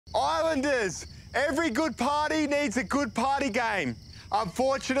Islanders, every good party needs a good party game.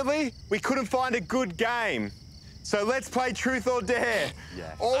 Unfortunately, we couldn't find a good game. So let's play Truth or Dare.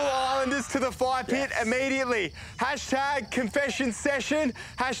 Yes. All Islanders to the fire pit immediately. Hashtag confession session,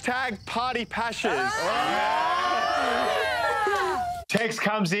 hashtag party pashes. Text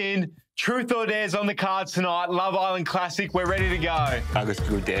comes in. Truth or Dare's on the cards tonight. Love Island Classic. We're ready to go. I got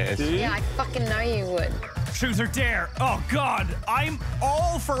good dares. Yeah, I fucking know you would. Truth or Dare? Oh, God. I'm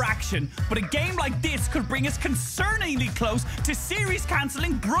all for action, but a game like this could bring us concerningly close to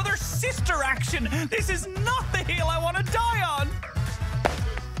series-cancelling brother-sister action. This is not the hill I want to die on.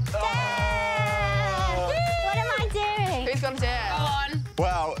 What am I doing? Who's gonna dare? Go on.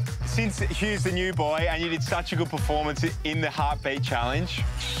 Well, since Hugh's the new boy and you did such a good performance in the Heartbeat Challenge,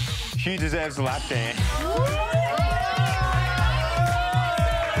 Hugh deserves a lap dance.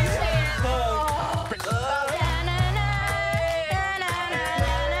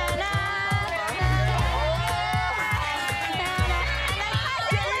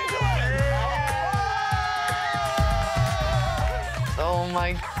 Oh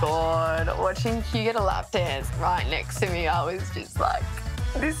my God. Watching Hugh get a lap dance right next to me, I was just like,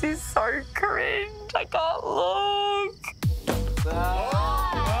 this is so cringe. I can't look.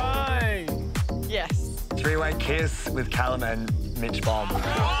 Yes. Three-way kiss with Callum and Mitch Bomb.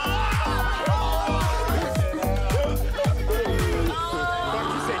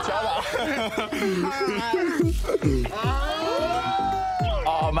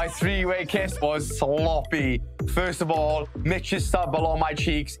 Oh, my three-way kiss was sloppy. First of all, Mitch's stub below my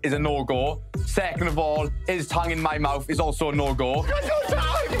cheeks is a no-go. Second of all, his tongue in my mouth is also a no-go.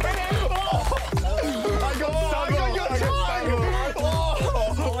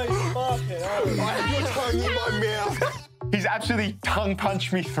 He's actually tongue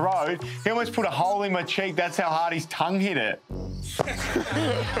punched me throat. He almost put a hole in my cheek. That's how hard his tongue hit it.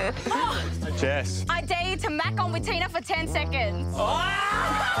 Jess. I dare you to mac on with Tina for 10 seconds.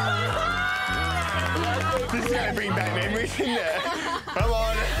 This is going to bring back memories in there. Come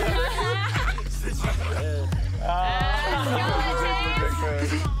on.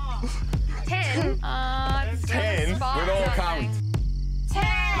 10. 10? With all count.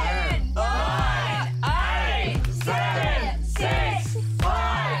 10. 9, 8, 7, 6,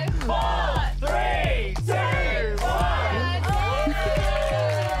 5, 4, 3, 2, 1.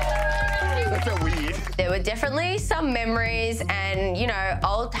 That felt weird. There were definitely some memories and, you know,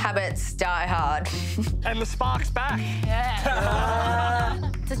 old habits die hard. And the spark's back.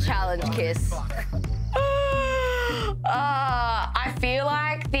 It's a challenge kiss. I feel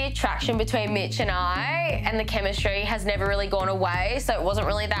like the attraction between Mitch and I and the chemistry has never really gone away, so it wasn't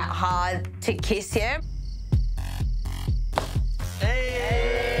really that hard to kiss him.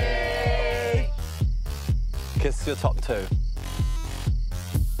 Hey! Kiss your top two.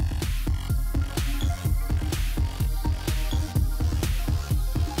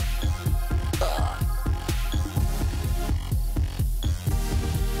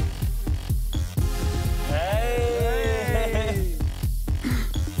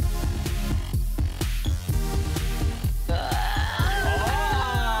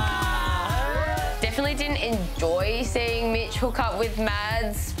 Definitely didn't enjoy seeing Mitch hook up with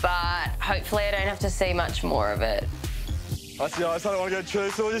Mads, but hopefully I don't have to see much more of it. That's nice. I don't want to go true,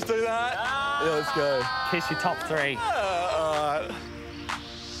 so we'll just do that. Yeah, let's go. Kiss your top three. All right.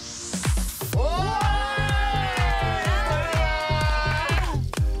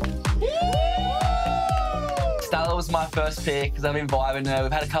 Stella was my first pick because I've been vibing her.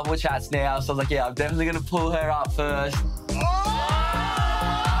 We've had a couple of chats now, so I was like, yeah, I'm definitely going to pull her up first.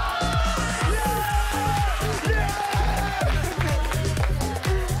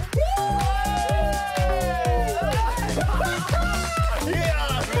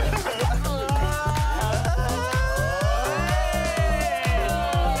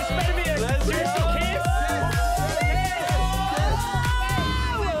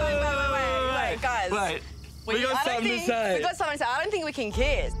 We got something to say. We got something to say. I don't think we can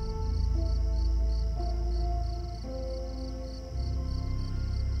kiss.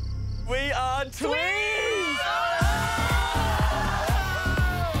 We are twins!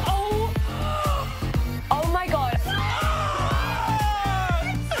 Oh my God.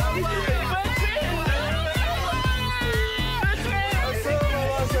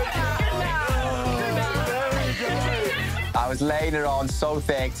 I was laying her on so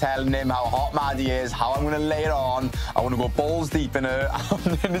thick, telling him how hot Maddie is, how I'm going to lay her on. I want to go balls deep in her.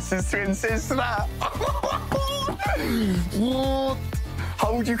 And then it's his twin sister. What?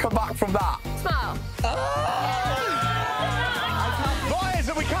 How would you come back from that? Smile. Boys,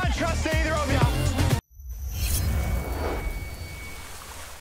 we can't trust either of you.